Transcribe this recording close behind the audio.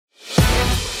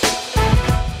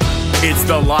It's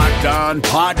the Locked On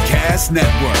Podcast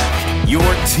Network, your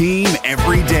team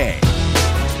every day.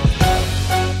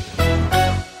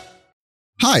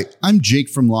 Hi, I'm Jake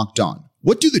from Locked On.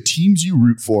 What do the teams you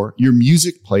root for, your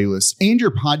music playlists, and your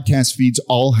podcast feeds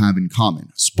all have in common?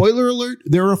 Spoiler alert,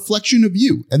 they're a reflection of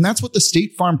you, and that's what the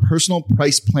State Farm Personal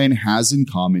Price Plan has in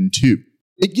common too.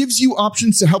 It gives you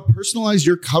options to help personalize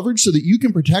your coverage so that you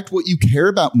can protect what you care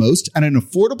about most at an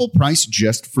affordable price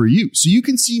just for you, so you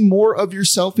can see more of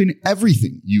yourself in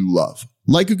everything you love.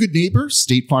 Like a good neighbor,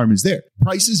 State Farm is there.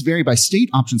 Prices vary by state,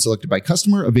 options selected by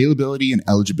customer, availability, and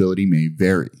eligibility may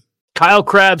vary. Kyle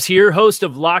Krabs here, host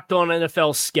of Locked On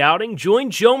NFL Scouting.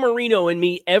 Join Joe Marino and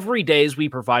me every day as we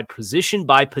provide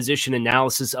position-by-position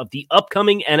analysis of the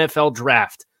upcoming NFL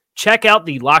Draft. Check out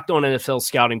the Locked On NFL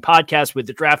Scouting podcast with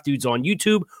the Draft Dudes on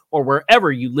YouTube or wherever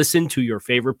you listen to your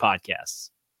favorite podcasts.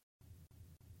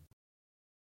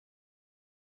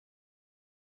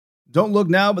 Don't look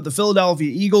now, but the Philadelphia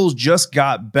Eagles just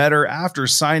got better after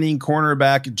signing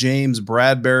cornerback James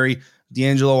Bradberry.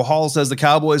 D'Angelo Hall says the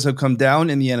Cowboys have come down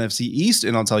in the NFC East,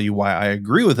 and I'll tell you why I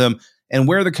agree with him and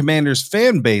where the Commanders'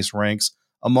 fan base ranks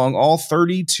among all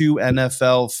 32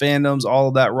 NFL fandoms. All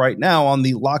of that right now on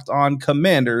the Locked On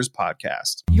Commanders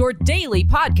podcast. Your daily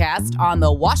podcast on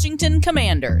the Washington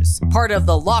Commanders. Part of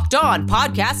the Locked On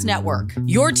Podcast Network.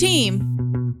 Your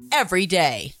team every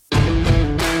day.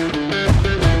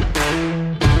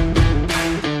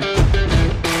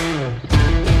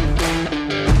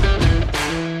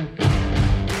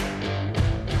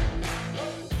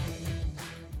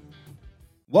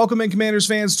 Welcome in, Commanders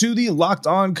fans, to the Locked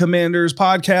On Commanders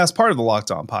podcast, part of the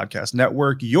Locked On Podcast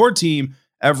Network, your team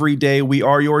every day. We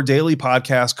are your daily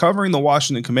podcast covering the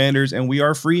Washington Commanders, and we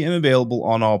are free and available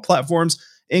on all platforms,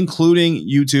 including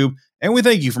YouTube. And we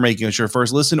thank you for making us your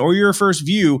first listen or your first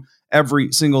view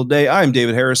every single day. I'm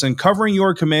David Harrison, covering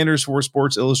your Commanders for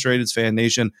Sports Illustrated's Fan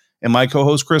Nation, and my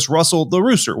co-host Chris Russell, the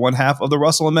Rooster, one half of the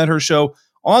Russell and Medhurst Show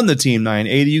on the Team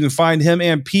 980. You can find him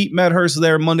and Pete Medhurst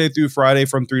there Monday through Friday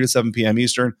from 3 to 7 p.m.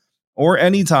 Eastern or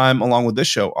anytime along with this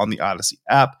show on the Odyssey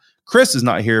app. Chris is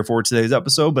not here for today's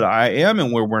episode, but I am,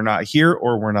 and where we're not here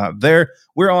or we're not there,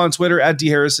 we're on Twitter at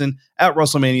DHarrison, at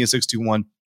WrestleMania621,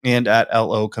 and at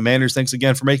LO Commanders. Thanks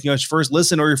again for making us your first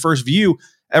listen or your first view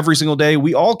every single day.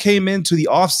 We all came into the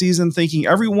offseason thinking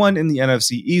everyone in the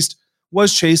NFC East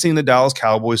was chasing the Dallas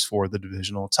Cowboys for the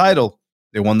divisional title.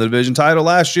 They won the division title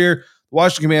last year. The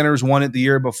Washington Commanders won it the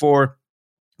year before.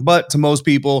 But to most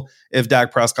people, if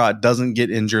Dak Prescott doesn't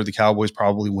get injured, the Cowboys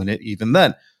probably win it even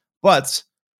then. But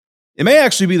it may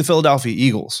actually be the Philadelphia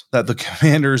Eagles that the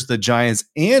Commanders, the Giants,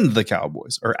 and the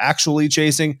Cowboys are actually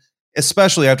chasing,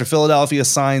 especially after Philadelphia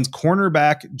signs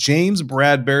cornerback James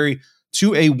Bradberry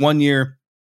to a one-year,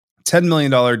 $10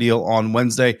 million deal on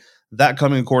Wednesday. That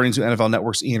coming according to NFL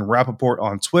Network's Ian Rappaport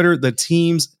on Twitter. The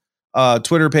team's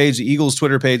Twitter page, the Eagles'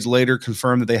 Twitter page, later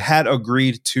confirmed that they had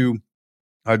agreed to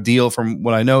a deal. From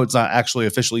what I know, it's not actually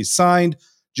officially signed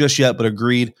just yet, but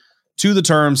agreed to the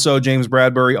terms. So James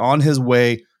Bradberry on his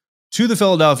way to the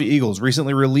Philadelphia Eagles,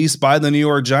 recently released by the New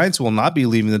York Giants, will not be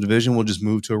leaving the division. Will just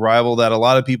move to a rival that a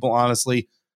lot of people honestly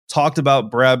talked about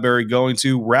Bradberry going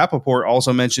to. Rappaport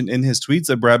also mentioned in his tweets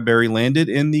that Bradberry landed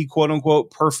in the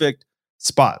quote-unquote perfect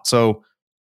spot. So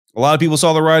a lot of people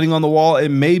saw the writing on the wall. It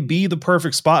may be the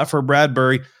perfect spot for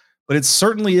Bradberry, but it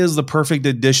certainly is the perfect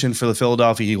addition for the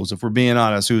Philadelphia Eagles, if we're being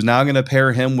honest, who's now going to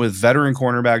pair him with veteran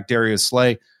cornerback Darius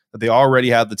Slay that they already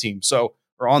have the team.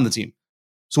 Or on the team.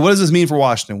 So what does this mean for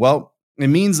Washington? Well, it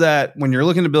means that when you're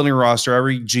looking to building a roster,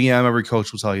 every GM, every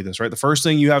coach will tell you this, right? The first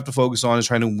thing you have to focus on is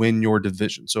trying to win your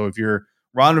division. So if you're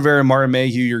Ron Rivera, Martin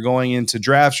Mayhew, you're going into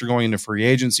drafts, you're going into free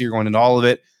agency, you're going into all of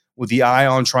it with the eye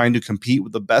on trying to compete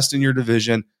with the best in your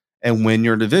division and win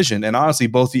your division. And honestly,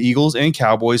 both the Eagles and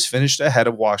Cowboys finished ahead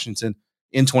of Washington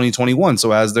in 2021.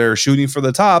 So as they're shooting for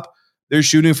the top, they're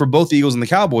shooting for both the Eagles and the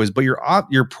Cowboys, but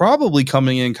you're probably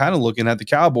coming in kind of looking at the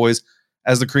Cowboys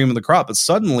as the cream of the crop. But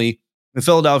suddenly the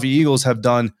Philadelphia Eagles have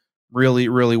done really,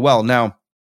 really well. Now,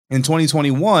 in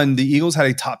 2021, the Eagles had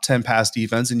a top 10 pass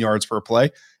defense in yards per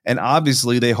play. And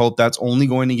obviously they hope that's only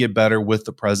going to get better with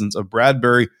the presence of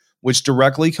Bradberry, which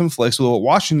directly conflicts with what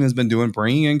Washington has been doing,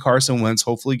 bringing in Carson Wentz,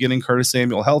 hopefully getting Curtis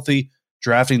Samuel healthy,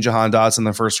 drafting Jahan Dotson in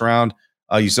the first round.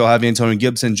 You still have Antonio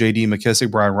Gibson, J.D.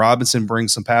 McKissic, Brian Robinson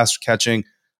brings some pass catching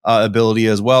ability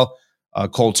as well.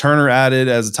 Cole Turner added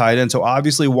as a tight end. So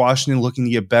obviously Washington looking to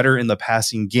get better in the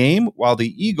passing game, while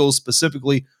the Eagles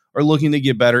specifically are looking to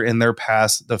get better in their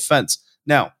pass defense.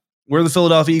 Now, where the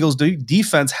Philadelphia Eagles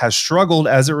defense has struggled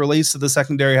as it relates to the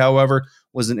secondary, however,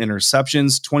 was in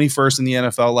interceptions, 21st in the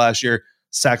NFL last year,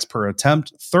 sacks per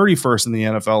attempt, 31st in the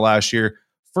NFL last year,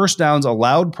 first downs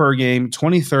allowed per game,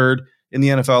 23rd in the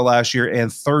NFL last year,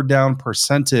 and third down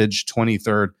percentage,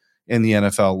 23rd in the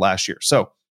NFL last year.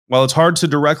 So while it's hard to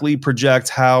directly project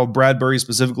how Bradberry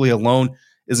specifically alone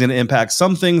is going to impact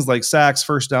some things like sacks,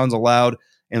 first downs allowed,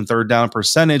 and third down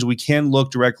percentage, we can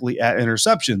look directly at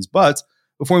interceptions. But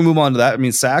before we move on to that, I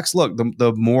mean, sacks, look,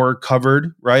 the more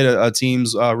covered, right, a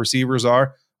team's receivers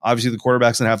are, obviously the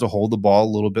quarterback's going to have to hold the ball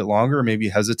a little bit longer or maybe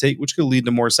hesitate, which could lead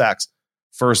to more sacks.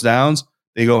 First downs,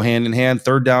 they go hand in hand.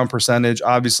 Third down percentage,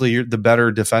 obviously, the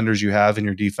better defenders you have in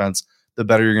your defense, the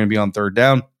better you're going to be on third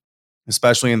down,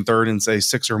 especially in third and, say,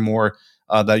 6 or more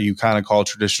that you kind of call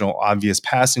traditional obvious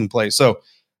passing plays. So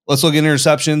let's look at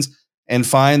interceptions and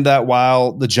find that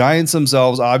while the Giants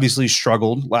themselves obviously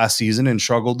struggled last season and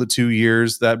struggled the 2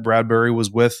 years that Bradberry was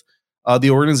with the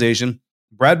organization,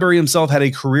 Bradberry himself had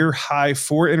a career high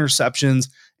 4 interceptions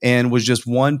and was just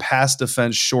one pass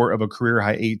defense short of a career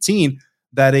high 18.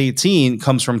 That 18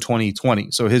 comes from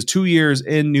 2020. So his 2 years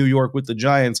in New York with the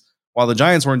Giants, while the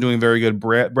Giants weren't doing very good,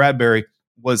 Bradberry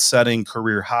was setting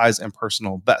career highs and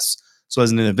personal bests. So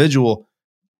as an individual,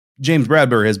 James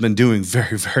Bradberry has been doing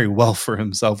very, very well for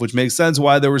himself, which makes sense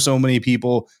why there were so many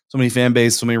people, so many fan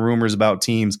base, so many rumors about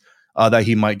teams that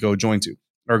he might go join.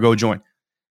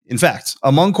 In fact,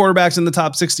 among quarterbacks in the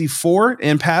top 64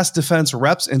 in pass defense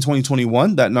reps in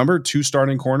 2021, that number, 2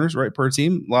 starting corners, right, per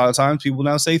team. A lot of times people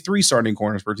now say 3 starting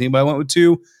corners per team, but I went with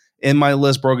 2 in my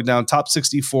list, broke it down, top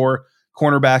 64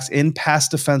 cornerbacks in pass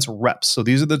defense reps. So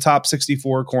these are the top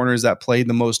 64 corners that played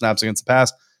the most snaps against the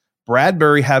pass.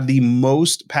 Bradberry had the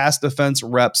most pass defense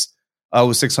reps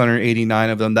with 689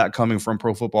 of them, that coming from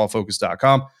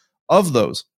ProFootballFocus.com. Of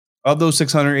those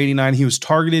 689, he was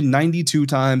targeted 92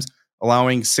 times,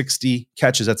 allowing 60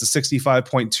 catches. That's a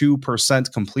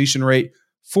 65.2% completion rate,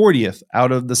 40th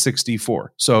out of the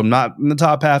 64. So not in the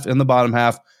top half, in the bottom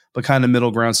half, but kind of middle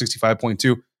ground,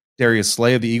 65.2. Darius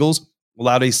Slay of the Eagles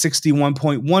allowed a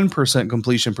 61.1%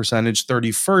 completion percentage,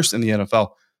 31st in the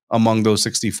NFL among those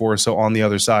 64. So on the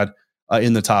other side,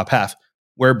 in the top half.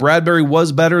 Where Bradberry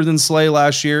was better than Slay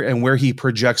last year and where he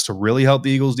projects to really help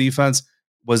the Eagles defense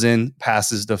was in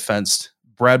passes defensed.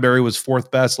 Bradberry was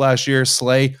 4th best last year.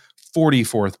 Slay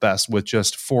 44th best with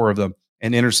just 4 of them.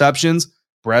 And interceptions,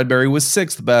 Bradberry was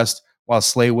 6th best, while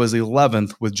Slay was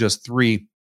 11th with just 3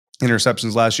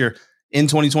 interceptions last year. In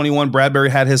 2021, Bradberry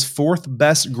had his 4th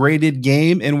best graded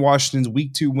game in Washington's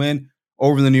Week 2 win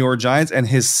over the New York Giants and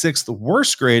his 6th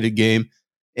worst graded game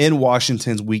in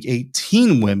Washington's Week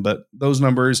 18 win. But those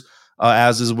numbers,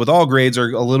 as is with all grades,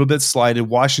 are a little bit slighted.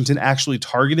 Washington actually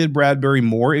targeted Bradberry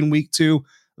more in Week 2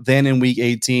 than in Week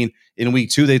 18. In Week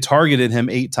 2, they targeted him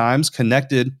 8 times,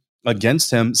 connected against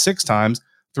him 6 times,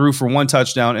 threw for 1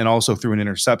 touchdown, and also threw an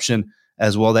interception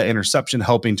as well. That interception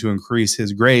helping to increase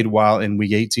his grade, while in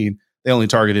Week 18, they only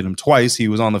targeted him twice. He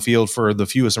was on the field for the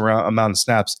fewest amount of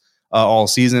snaps all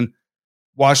season.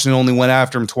 Washington only went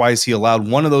after him twice. He allowed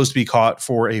one of those to be caught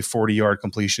for a 40-yard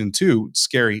completion to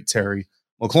scary Terry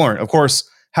McLaurin. Of course,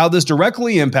 how this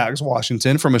directly impacts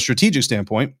Washington from a strategic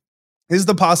standpoint is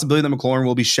the possibility that McLaurin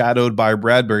will be shadowed by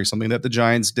Bradberry, something that the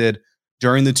Giants did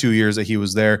during the 2 years that he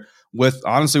was there with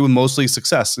mostly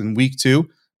success. In Week 2,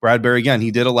 Bradberry, again,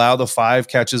 he did allow the 5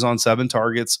 catches on 7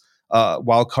 targets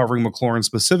while covering McLaurin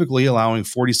specifically, allowing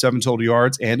 47 total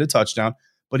yards and a touchdown.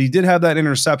 But he did have that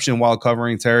interception while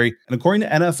covering Terry. And according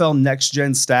to NFL Next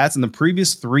Gen Stats, in the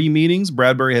previous 3 meetings,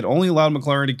 Bradberry had only allowed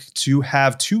McLaurin to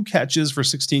have 2 catches for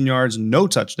 16 yards, no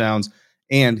touchdowns,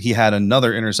 and he had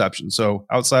another interception. So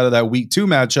outside of that Week 2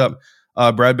 matchup,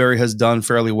 Bradberry has done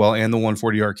fairly well, and the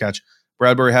 140-yard catch.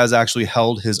 Bradberry has actually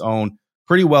held his own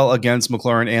pretty well against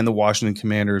McLaurin and the Washington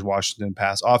Commanders' Washington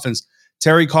pass offense.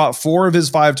 Terry caught 4 of his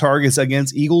 5 targets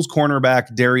against Eagles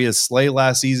cornerback Darius Slay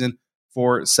last season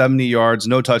for 70 yards,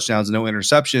 no touchdowns, no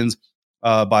interceptions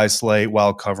by Slay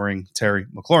while covering Terry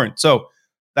McLaurin. So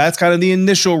that's kind of the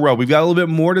initial rub. We've got a little bit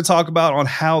more to talk about on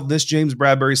how this James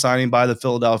Bradberry signing by the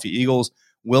Philadelphia Eagles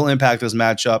will impact this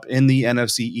matchup in the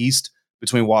NFC East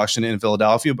between Washington and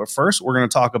Philadelphia. But first, we're going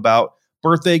to talk about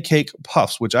birthday cake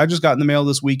puffs, which I just got in the mail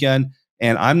this weekend.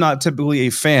 And I'm not typically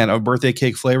a fan of birthday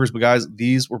cake flavors, but guys,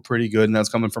 these were pretty good. And that's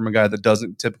coming from a guy that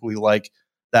doesn't typically like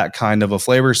that kind of a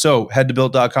flavor. So head to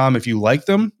built.com if you like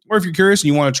them, or if you're curious and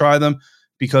you want to try them,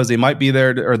 because they might be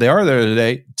there, or they are there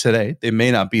today. They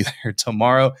may not be there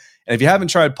tomorrow. And if you haven't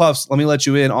tried Puffs, let me let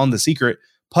you in on the secret.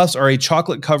 Puffs are a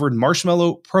chocolate-covered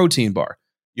marshmallow protein bar.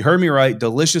 You heard me right.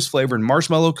 Delicious flavored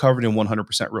marshmallow covered in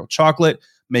 100% real chocolate.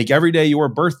 Make every day your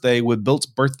birthday with Built's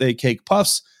birthday cake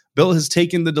puffs. Built has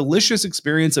taken the delicious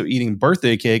experience of eating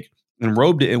birthday cake and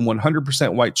robed it in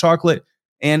 100% white chocolate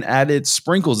and added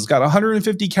sprinkles. It's got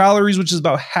 150 calories, which is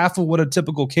about half of what a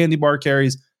typical candy bar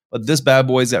carries. But this bad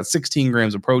boy's got 16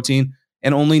 grams of protein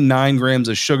and only 9 grams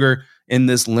of sugar in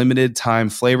this limited time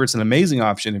flavor. It's an amazing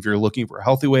option if you're looking for a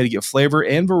healthy way to get flavor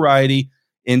and variety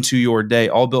into your day.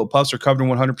 All Built Puffs are covered in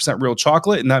 100% real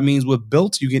chocolate, and that means with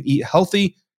Built, you can eat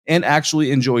healthy and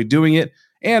actually enjoy doing it.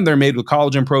 And they're made with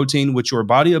collagen protein, which your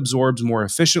body absorbs more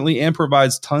efficiently and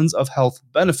provides tons of health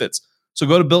benefits. So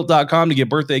go to Built.com to get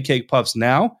birthday cake puffs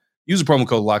now. Use the promo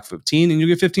code LOCK15 and you'll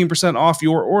get 15% off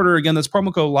your order. Again, that's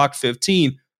promo code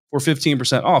LOCK15 for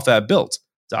 15% off at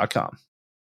Built.com.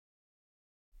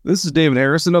 This is David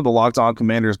Harrison of the Locked On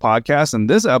Commanders podcast, and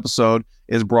this episode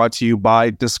is brought to you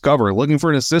by Discover. Looking for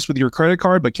an assist with your credit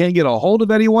card but can't get a hold of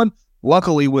anyone?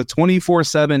 Luckily, with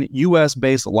 24/7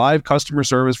 U.S.-based live customer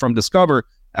service from Discover,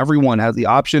 everyone has the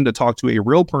option to talk to a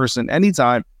real person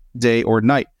anytime, day or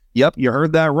night. Yep, you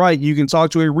heard that right. You can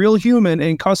talk to a real human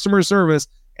in customer service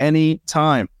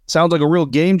anytime. Sounds like a real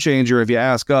game changer if you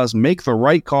ask us. Make the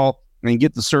right call and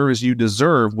get the service you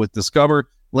deserve with Discover.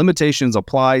 Limitations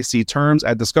apply. See terms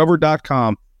at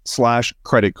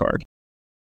discover.com/creditcard.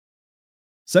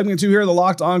 Segment 2 here of the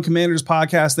Locked On Commanders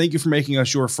podcast. Thank you for making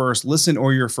us your first listen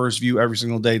or your first view every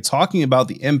single day, talking about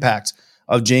the impact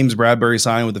of James Bradberry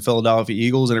signing with the Philadelphia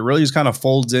Eagles. And it really just kind of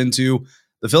folds into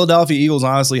the Philadelphia Eagles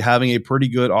honestly having a pretty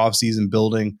good offseason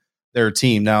building their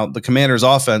team. Now, the Commanders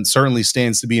offense certainly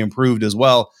stands to be improved as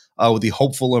well with the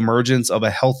hopeful emergence of a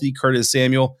healthy Curtis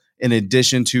Samuel in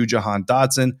addition to Jahan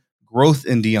Dotson, growth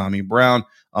in De'Ami Brown,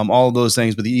 all of those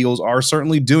things. But the Eagles are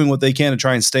certainly doing what they can to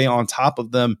try and stay on top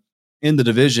of them in the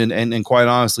division and quite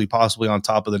honestly, possibly on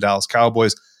top of the Dallas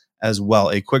Cowboys as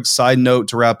well. A quick side note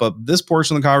to wrap up this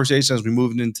portion of the conversation as we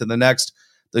move into the next.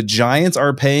 The Giants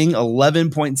are paying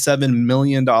 $11.7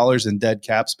 million in dead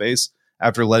cap space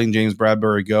after letting James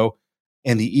Bradberry go.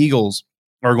 And the Eagles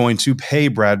are going to pay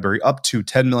Bradberry up to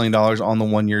 $10 million on the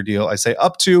one-year deal. I say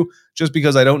up to just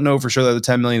because I don't know for sure that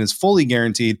the $10 million is fully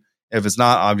guaranteed. If it's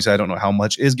not, obviously, I don't know how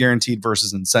much is guaranteed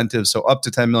versus incentives. So up to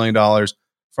 $10 million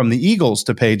from the Eagles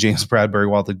to pay James Bradberry,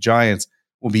 while the Giants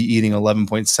will be eating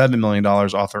 $11.7 million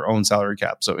off their own salary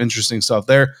cap. So interesting stuff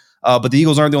there. But the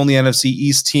Eagles aren't the only NFC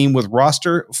East team with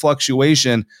roster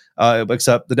fluctuation,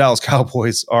 except the Dallas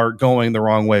Cowboys are going the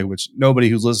wrong way, which nobody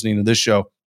who's listening to this show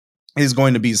is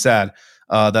going to be sad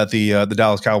that the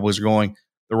Dallas Cowboys are going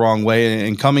the wrong way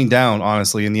and coming down,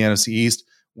 honestly, in the NFC East.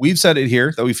 We've said it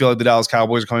here that we feel like the Dallas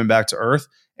Cowboys are coming back to earth.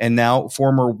 And now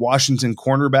former Washington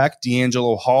cornerback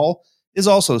D'Angelo Hall is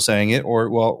also saying it, or,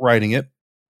 well, writing it.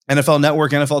 NFL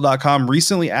Network, NFL.com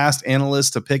recently asked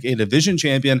analysts to pick a division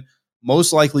champion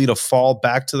most likely to fall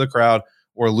back to the crowd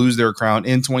or lose their crown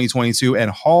in 2022.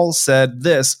 And Hall said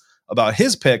this about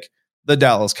his pick, the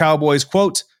Dallas Cowboys,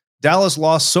 quote, Dallas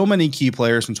lost so many key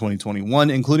players from 2021,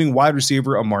 including wide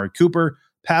receiver Amari Cooper,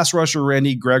 pass rusher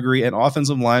Randy Gregory, and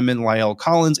offensive lineman La'el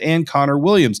Collins and Connor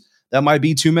Williams. That might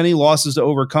be too many losses to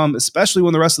overcome, especially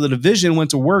when the rest of the division went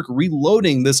to work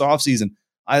reloading this offseason.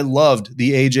 I loved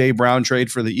the A.J. Brown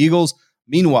trade for the Eagles.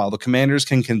 Meanwhile, the Commanders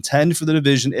can contend for the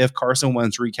division if Carson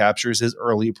Wentz recaptures his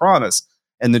early promise.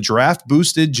 And the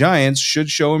draft-boosted Giants should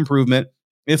show improvement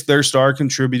if their star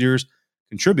contributors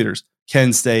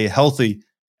can stay healthy.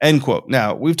 End quote.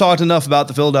 Now, we've talked enough about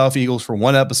the Philadelphia Eagles for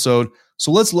one episode,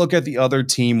 so let's look at the other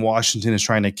team Washington is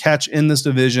trying to catch in this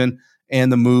division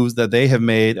and the moves that they have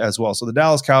made as well. So the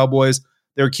Dallas Cowboys,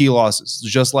 their key losses,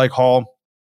 just like Hall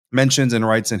mentions and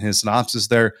writes in his synopsis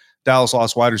there, Dallas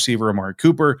lost wide receiver Amari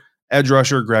Cooper, edge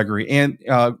rusher Gregory, and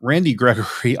Randy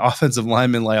Gregory, offensive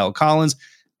lineman La'el Collins,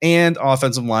 and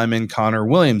offensive lineman Connor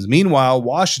Williams. Meanwhile,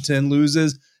 Washington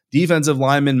loses defensive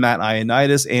lineman Matt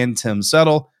Ioannidis and Tim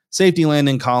Settle, safety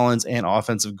Landon Collins, and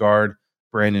offensive guard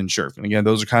Brandon Scherf. And again,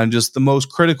 those are kind of just the most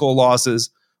critical losses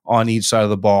on each side of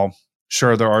the ball.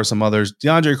 Sure, there are some others.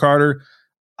 DeAndre Carter,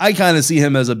 I kind of see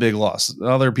him as a big loss.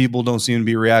 Other people don't seem to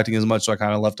be reacting as much, so I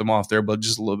kind of left him off there, but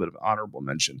just a little bit of honorable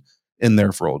mention in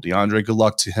there for old DeAndre. Good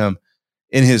luck to him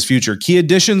in his future. Key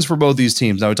additions for both these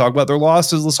teams. Now we talk about their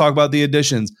losses. Let's talk about the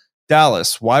additions.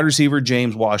 Dallas, wide receiver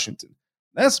James Washington.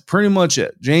 That's pretty much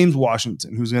it. James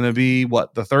Washington, who's going to be,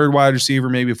 the third wide receiver,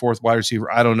 maybe fourth wide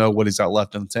receiver. I don't know what he's got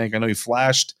left in the tank. I know he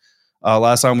flashed.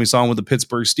 Last time we saw him with the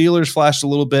Pittsburgh Steelers, flashed a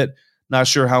little bit. Not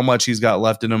sure how much he's got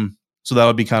left in him. So that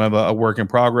would be kind of a work in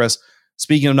progress.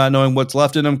 Speaking of not knowing what's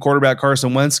left in him, quarterback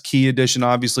Carson Wentz, key addition,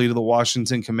 obviously, to the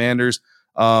Washington Commanders.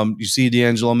 You see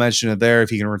D'Angelo mention it there. If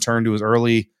he can return to his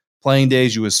early playing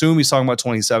days, you assume he's talking about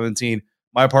 2017.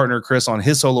 My partner, Chris, on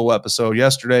his solo episode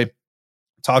yesterday,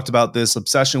 talked about this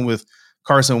obsession with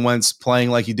Carson Wentz playing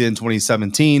like he did in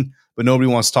 2017, but nobody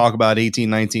wants to talk about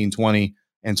 18, 19, 20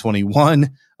 and 21.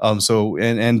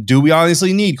 And do we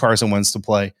honestly need Carson Wentz to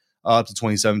play up to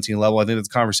 2017 level? I think that's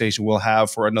a conversation we'll have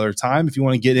for another time. If you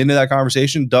want to get into that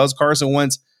conversation, does Carson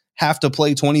Wentz have to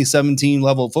play 2017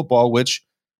 level football, which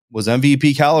was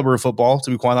MVP caliber football,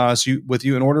 to be quite honest with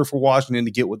you, in order for Washington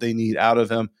to get what they need out of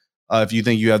him? If you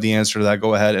think you have the answer to that,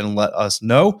 go ahead and let us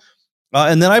know.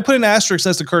 And then I put an asterisk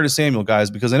next to Curtis Samuel, guys,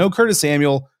 because I know Curtis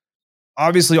Samuel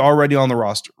obviously already on the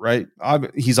roster, right?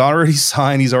 He's already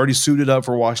signed. He's already suited up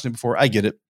for Washington before. I get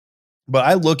it. But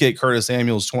I look at Curtis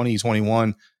Samuel's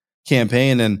 2021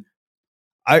 campaign, and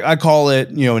I call it,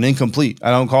 an incomplete.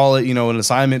 I don't call it, an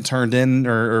assignment turned in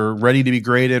or ready to be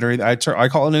graded, or I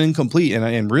call it an incomplete.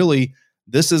 And really,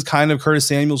 this is kind of Curtis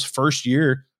Samuel's first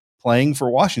year playing for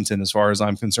Washington, as far as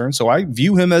I'm concerned. So I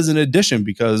view him as an addition,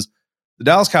 because the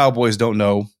Dallas Cowboys don't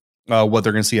know what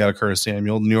they're going to see out of Curtis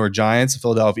Samuel. The New York Giants, the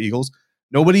Philadelphia Eagles,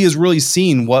 nobody has really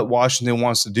seen what Washington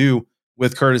wants to do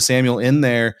with Curtis Samuel in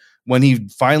there. When he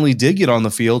finally did get on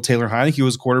the field, Taylor Heineke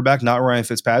was quarterback, not Ryan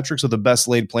Fitzpatrick. So the best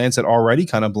laid plans had already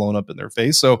kind of blown up in their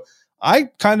face. So I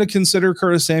kind of consider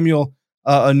Curtis Samuel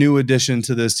a new addition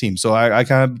to this team. So I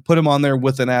kind of put him on there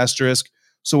with an asterisk.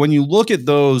 So when you look at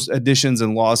those additions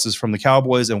and losses from the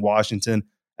Cowboys and Washington,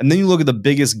 and then you look at the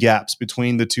biggest gaps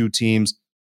between the two teams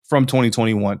from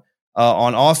 2021,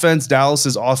 on offense,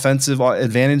 Dallas's offensive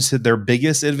advantage, their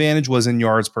biggest advantage was in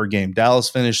yards per game.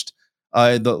 Dallas finished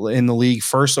in the league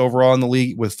first overall in the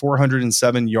league with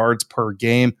 407 yards per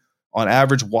game. On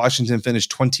average, Washington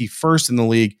finished 21st in the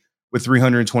league with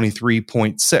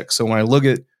 323.6. So when I look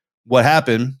at what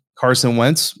happened, Carson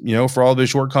Wentz, for all of his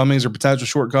shortcomings or potential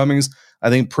shortcomings, I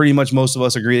think pretty much most of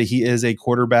us agree that he is a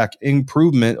quarterback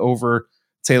improvement over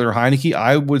Taylor Heineke.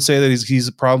 I would say that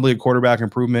he's probably a quarterback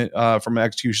improvement from an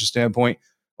execution standpoint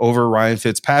over Ryan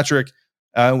Fitzpatrick.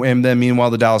 And then meanwhile,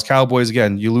 the Dallas Cowboys,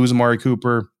 again, you lose Amari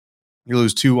Cooper, you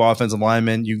lose two offensive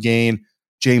linemen, you gain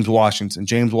James Washington.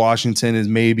 James Washington is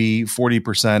maybe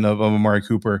 40% of Amari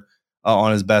Cooper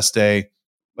on his best day.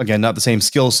 Again, not the same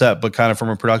skill set, but kind of from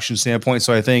a production standpoint.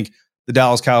 So I think the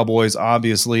Dallas Cowboys,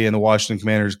 obviously, and the Washington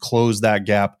Commanders close that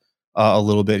gap a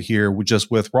little bit here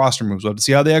with roster moves. We'll have to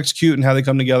see how they execute and how they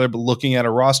come together. But looking at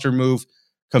a roster move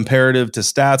comparative to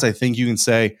stats, I think you can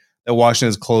say that Washington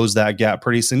has closed that gap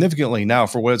pretty significantly. Now,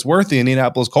 for what it's worth, the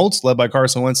Indianapolis Colts, led by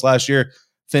Carson Wentz last year,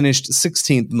 finished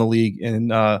 16th in the league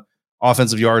in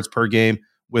offensive yards per game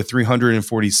with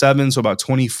 347, so about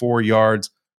 24 yards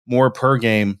more per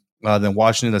game than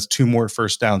Washington. That's 2 more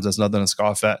first downs. That's nothing to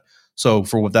scoff at. So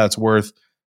for what that's worth,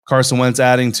 Carson Wentz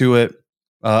adding to it.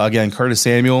 Again, Curtis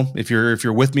Samuel, if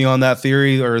you're with me on that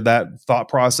theory or that thought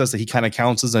process that he kind of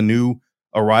counts as a new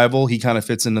arrival, he kind of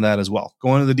fits into that as well.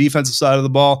 Going to the defensive side of the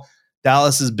ball,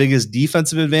 Dallas's biggest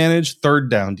defensive advantage,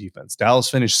 third down defense. Dallas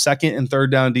finished second in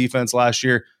third down defense last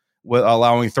year, with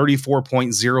allowing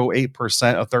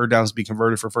 34.08% of third downs to be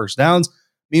converted for first downs.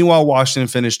 Meanwhile, Washington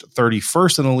finished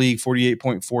 31st in the league,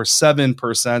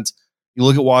 48.47%. You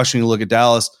look at Washington, you look at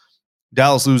Dallas.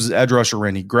 Dallas loses edge rusher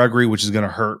Randy Gregory, which is going to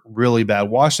hurt really bad.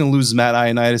 Washington loses Matt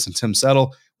Ioannidis and Tim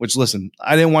Settle, which, listen,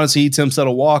 I didn't want to see Tim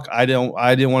Settle walk. I didn't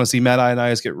want to see Matt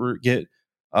Ioannidis get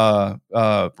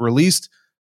released.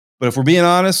 But if we're being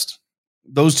honest,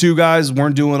 those two guys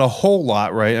weren't doing a whole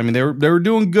lot, right? I mean, they were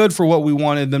doing good for what we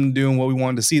wanted them to do and what we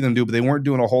wanted to see them do, but they weren't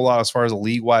doing a whole lot as far as a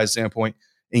league-wide standpoint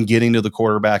in getting to the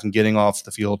quarterback and getting off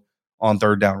the field on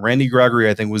third down. Randy Gregory,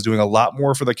 I think, was doing a lot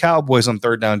more for the Cowboys on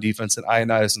third down defense than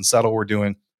Ioannidis and Settle were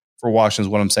doing for Washington,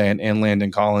 is what I'm saying, and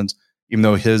Landon Collins, even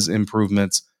though his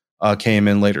improvements came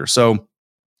in later. So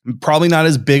probably not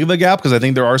as big of a gap, because I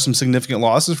think there are some significant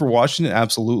losses for Washington,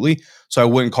 absolutely. So I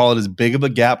wouldn't call it as big of a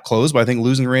gap closed, but I think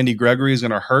losing Randy Gregory is going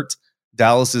to hurt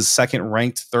Dallas's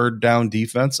second-ranked third down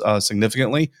defense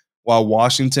significantly, while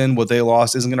Washington, what they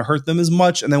lost, isn't going to hurt them as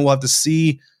much. And then we'll have to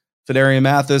see Fedarian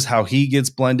Mathis, how he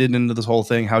gets blended into this whole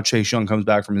thing, how Chase Young comes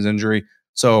back from his injury.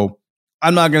 So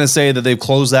I'm not going to say that they've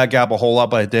closed that gap a whole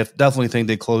lot, but I definitely think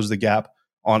they closed the gap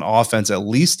on offense at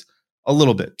least a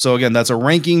little bit. So again, that's a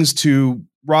rankings to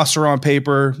roster on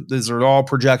paper. These are all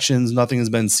projections. Nothing has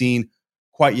been seen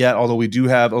quite yet, although we do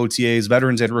have OTAs,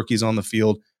 veterans and rookies on the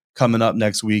field coming up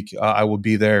next week. I will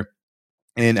be there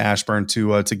in Ashburn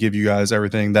to give you guys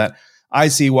everything that I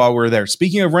see while we're there.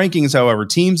 Speaking of rankings, however,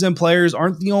 teams and players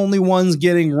aren't the only ones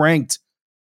getting ranked.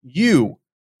 You,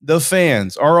 the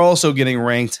fans, are also getting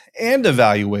ranked and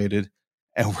evaluated,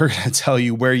 and we're going to tell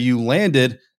you where you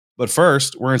landed. But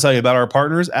first, we're going to tell you about our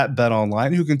partners at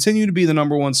BetOnline, who continue to be the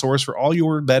number one source for all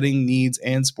your betting needs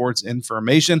and sports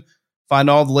information. Find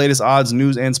all the latest odds,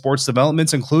 news, and sports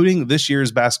developments, including this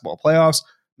year's basketball playoffs,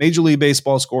 Major League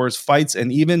Baseball scores, fights,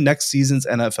 and even next season's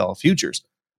NFL futures.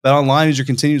 BetOnline is your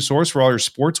continued source for all your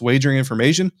sports wagering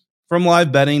information, from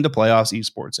live betting to playoffs,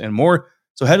 esports, and more.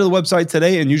 So head to the website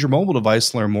today and use your mobile device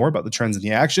to learn more about the trends in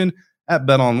the action at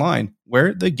BetOnline,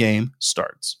 where the game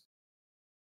starts.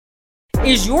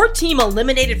 Is your team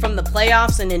eliminated from the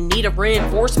playoffs and in need of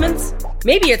reinforcements?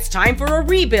 Maybe it's time for a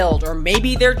rebuild, or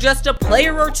maybe they're just a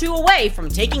player or two away from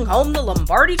taking home the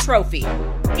Lombardi Trophy.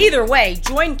 Either way,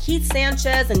 join Keith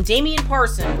Sanchez and Damian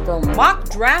Parson for Mock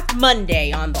Draft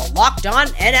Monday on the Locked On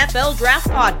NFL Draft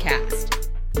Podcast.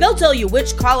 They'll tell you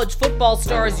which college football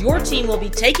stars your team will be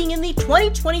taking in the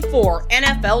 2024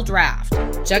 NFL Draft.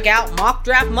 Check out Mock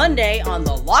Draft Monday on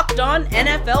the Locked On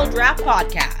NFL Draft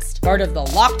Podcast, part of the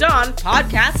Locked On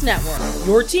Podcast Network,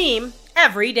 your team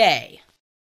every day.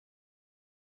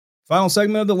 Final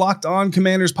segment of the Locked On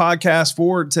Commanders podcast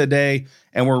for today,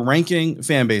 and we're ranking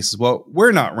fan bases. Well,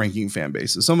 we're not ranking fan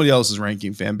bases. Somebody else is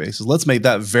ranking fan bases. Let's make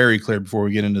that very clear before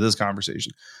we get into this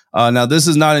conversation. Now, this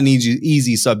is not an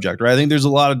easy subject, right? I think there's a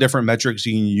lot of different metrics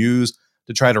you can use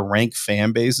to try to rank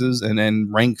fan bases and then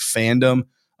rank fandom.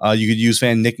 You could use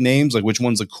fan nicknames, like which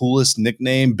one's the coolest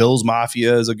nickname. Bills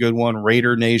Mafia is a good one.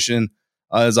 Raider Nation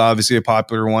is obviously a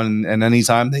popular one. And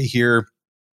anytime they hear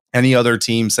any other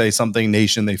team say something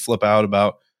nation, they flip out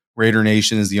about Raider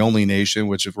Nation is the only nation,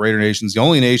 which if Raider Nation is the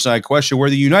only nation, I question where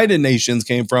the United Nations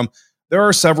came from. There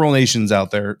are several nations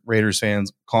out there. Raiders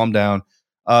fans, calm down.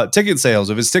 Ticket sales.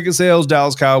 If it's ticket sales,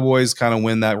 Dallas Cowboys kind of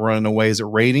win that running away. Is it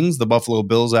ratings? The Buffalo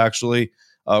Bills actually,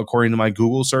 according to my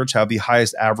Google search, have the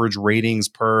highest average ratings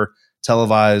per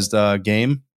televised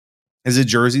game. Is it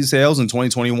jersey sales? In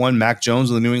 2021, Mac Jones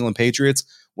of the New England Patriots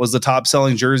was the top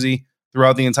selling jersey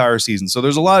throughout the entire season. So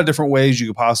there's a lot of different ways you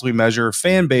could possibly measure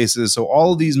fan bases. So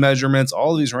all of these measurements,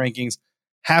 all of these rankings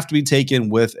have to be taken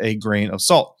with a grain of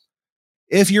salt.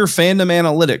 If you're fandom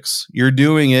analytics, you're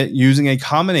doing it using a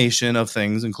combination of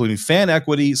things, including fan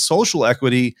equity, social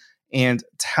equity, and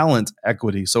talent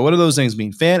equity. So what do those things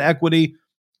mean? Fan equity,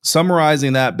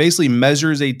 summarizing that, basically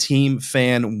measures a team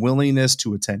fan willingness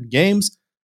to attend games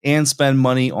and spend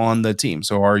money on the team.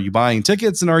 So are you buying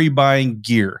tickets and are you buying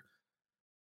gear?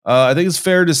 I think it's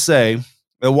fair to say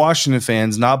that Washington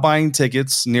fans not buying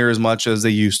tickets near as much as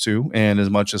they used to and as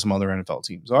much as some other NFL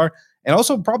teams are. And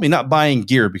also probably not buying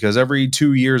gear because every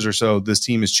 2 years or so, this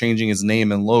team is changing its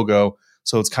name and logo.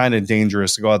 So it's kind of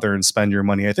dangerous to go out there and spend your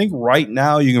money. I think right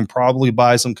now you can probably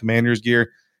buy some Commanders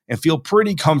gear and feel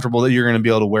pretty comfortable that you're going to be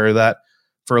able to wear that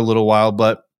for a little while.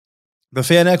 But the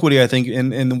fan equity, I think,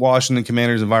 in the Washington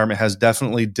Commanders environment has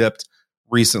definitely dipped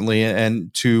recently,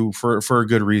 and for a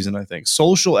good reason, I think.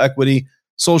 Social equity,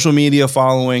 social media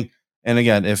following. And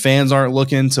again, if fans aren't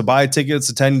looking to buy tickets,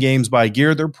 attend games, buy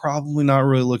gear, they're probably not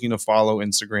really looking to follow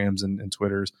Instagrams and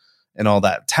Twitters and all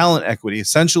that. Talent equity,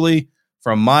 essentially,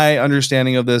 from my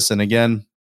understanding of this, and again,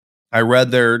 I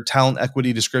read their talent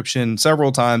equity description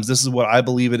several times. This is what I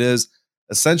believe it is.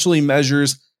 Essentially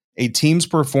measures a team's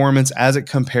performance as it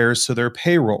compares to their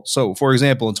payroll. So, for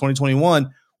example, in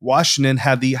 2021, Washington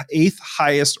had the 8th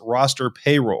highest roster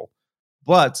payroll,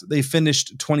 but they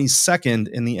finished 22nd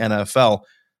in the NFL.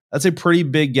 That's a pretty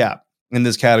big gap in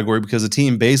this category because the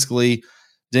team basically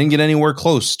didn't get anywhere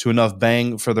close to enough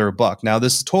bang for their buck. Now,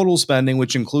 this total spending,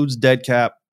 which includes dead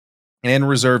cap and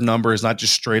reserve numbers, not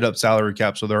just straight up salary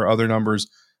cap. So there are other numbers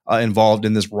involved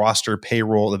in this roster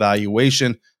payroll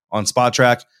evaluation on Spot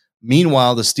Track.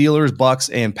 Meanwhile, the Steelers, Bucks,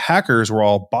 and Packers were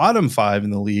all bottom 5 in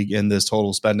the league in this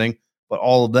total spending, but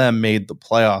all of them made the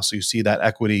playoffs. So you see that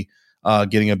equity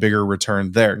getting a bigger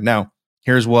return there. Now,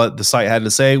 here's what the site had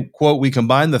to say. Quote, "We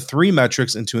combined the 3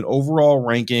 metrics into an overall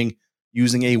ranking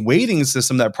using a weighting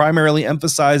system that primarily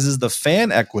emphasizes the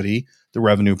fan equity, the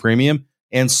revenue premium,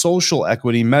 and social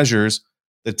equity measures.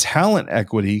 The talent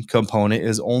equity component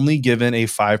is only given a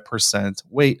 5%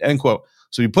 weight," end quote.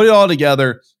 So you put it all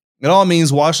together, it all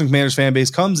means Washington Commanders fan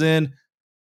base comes in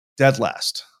dead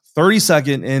last,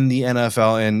 32nd in the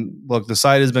NFL. And look, the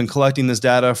site has been collecting this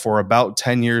data for about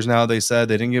 10 years now. They said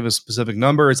they didn't give a specific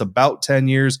number. It's about 10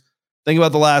 years. Think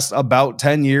about the last about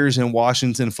 10 years in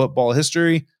Washington football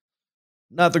history.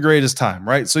 Not the greatest time,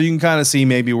 right? So you can kind of see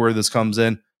maybe where this comes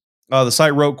in. The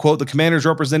site wrote, quote, "The Commanders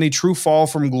represent a true fall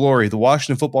from glory. The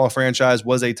Washington football franchise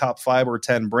was a top 5 or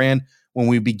 10 brand when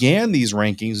we began these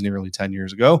rankings nearly 10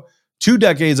 years ago. 2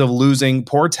 decades of losing,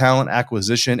 poor talent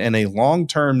acquisition, and a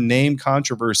long-term name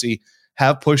controversy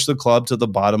have pushed the club to the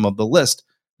bottom of the list.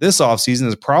 This offseason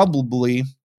has probably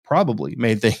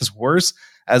made things worse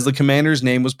as the Commanders'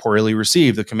 name was poorly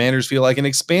received. The Commanders feel like an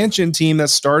expansion team that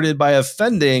started by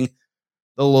offending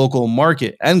the local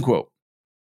market," end quote.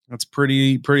 That's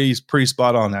pretty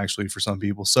spot on, actually, for some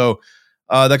people. So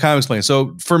that kind of explains.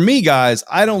 So for me, guys,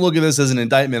 I don't look at this as an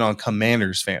indictment on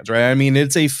Commanders fans, right? I mean,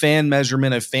 it's a fan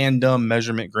measurement, a fandom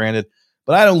measurement, granted,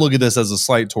 but I don't look at this as a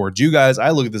slight towards you guys. I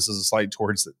look at this as a slight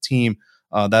towards the team.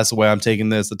 That's the way I'm taking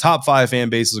this. The top 5 fan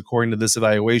bases, according to this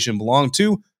evaluation, belong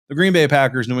to the Green Bay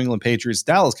Packers, New England Patriots,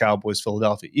 Dallas Cowboys,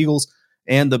 Philadelphia Eagles,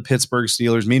 and the Pittsburgh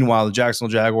Steelers. Meanwhile, the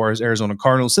Jacksonville Jaguars, Arizona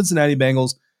Cardinals, Cincinnati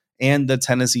Bengals, and the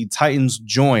Tennessee Titans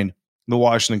join the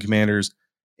Washington Commanders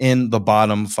in the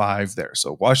bottom 5 there.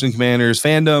 So Washington Commanders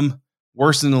fandom,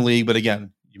 worst in the league. But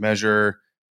again, you measure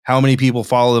how many people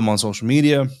follow them on social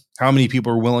media, how many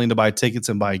people are willing to buy tickets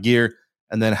and buy gear,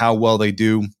 and then how well they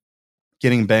do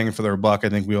getting bang for their buck. I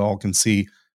think we all can see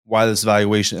why this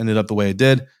evaluation ended up the way it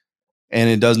did. And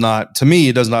it does not, to me,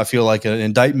 it does not feel like an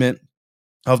indictment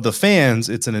of the fans.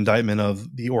 It's an indictment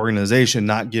of the organization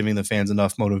not giving the fans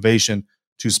enough motivation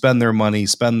to spend their money,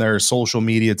 spend their social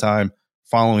media time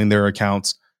following their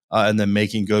accounts, and then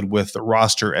making good with the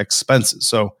roster expenses.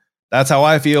 So that's how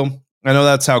I feel. I know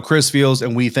that's how Chris feels,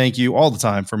 and we thank you all the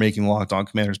time for making Locked On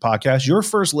Commanders podcast your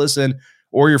first listen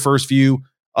or your first view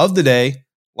of the day.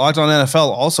 Locked On NFL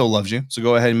also loves you, so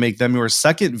go ahead and make them your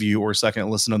second view or second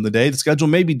listen of the day. The schedule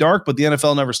may be dark, but the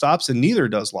NFL never stops, and neither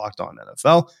does Locked On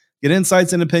NFL. Get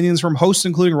insights and opinions from hosts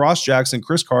including Ross Jackson,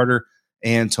 Chris Carter,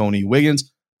 and Tony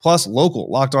Wiggins, plus local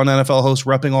Locked On NFL hosts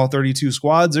repping all 32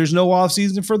 squads. There's no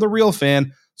offseason for the real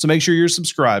fan, so make sure you're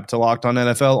subscribed to Locked On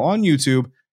NFL on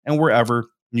YouTube and wherever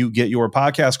you get your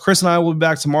podcast. Chris and I will be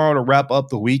back tomorrow to wrap up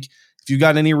the week. If you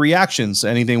got any reactions to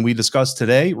anything we discussed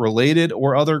today, related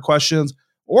or other questions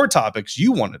or topics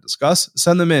you want to discuss,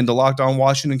 send them in to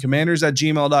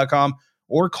lockedonwashingtoncommanders@gmail.com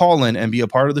or call in and be a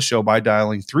part of the show by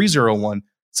dialing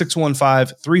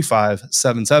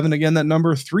 301-615-3577. Again, that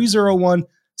number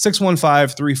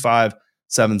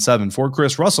 301-615-3577. For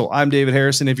Chris Russell, I'm David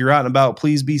Harrison. If you're out and about,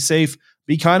 please be safe,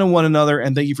 be kind to one another,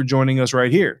 and thank you for joining us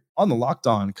right here on the Locked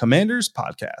On Commanders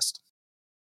podcast.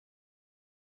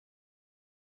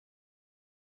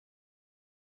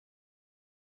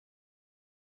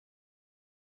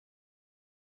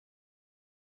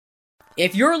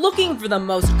 If you're looking for the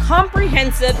most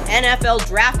comprehensive NFL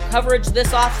draft coverage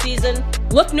this offseason,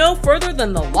 look no further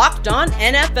than the Locked On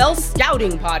NFL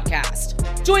Scouting Podcast.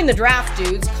 Join the draft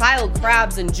dudes, Kyle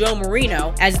Krabs and Joe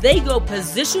Marino, as they go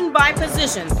position by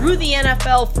position through the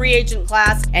NFL free agent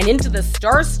class and into the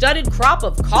star-studded crop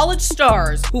of college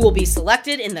stars who will be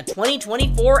selected in the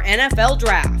 2024 NFL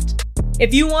Draft.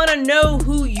 If you want to know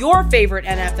who your favorite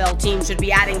NFL team should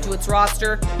be adding to its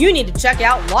roster, you need to check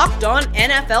out Locked On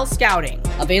NFL Scouting,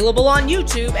 available on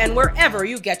YouTube and wherever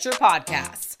you get your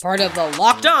podcasts. Part of the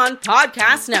Locked On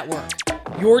Podcast Network,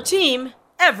 your team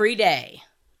every day.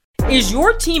 Is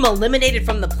your team eliminated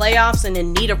from the playoffs and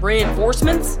in need of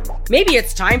reinforcements? Maybe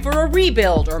it's time for a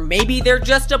rebuild, or maybe they're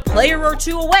just a player or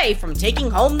two away from taking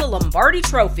home the Lombardi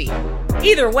Trophy.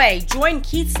 Either way, join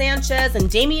Keith Sanchez and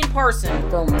Damian Parson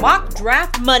for Mock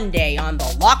Draft Monday on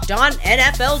the Locked On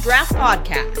NFL Draft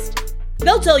Podcast.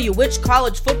 They'll tell you which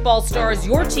college football stars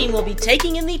your team will be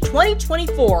taking in the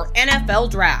 2024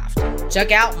 NFL Draft.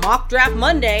 Check out Mock Draft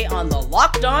Monday on the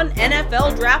Locked On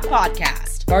NFL Draft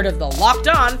Podcast, part of the Locked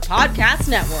On Podcast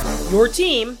Network, your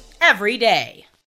team every day.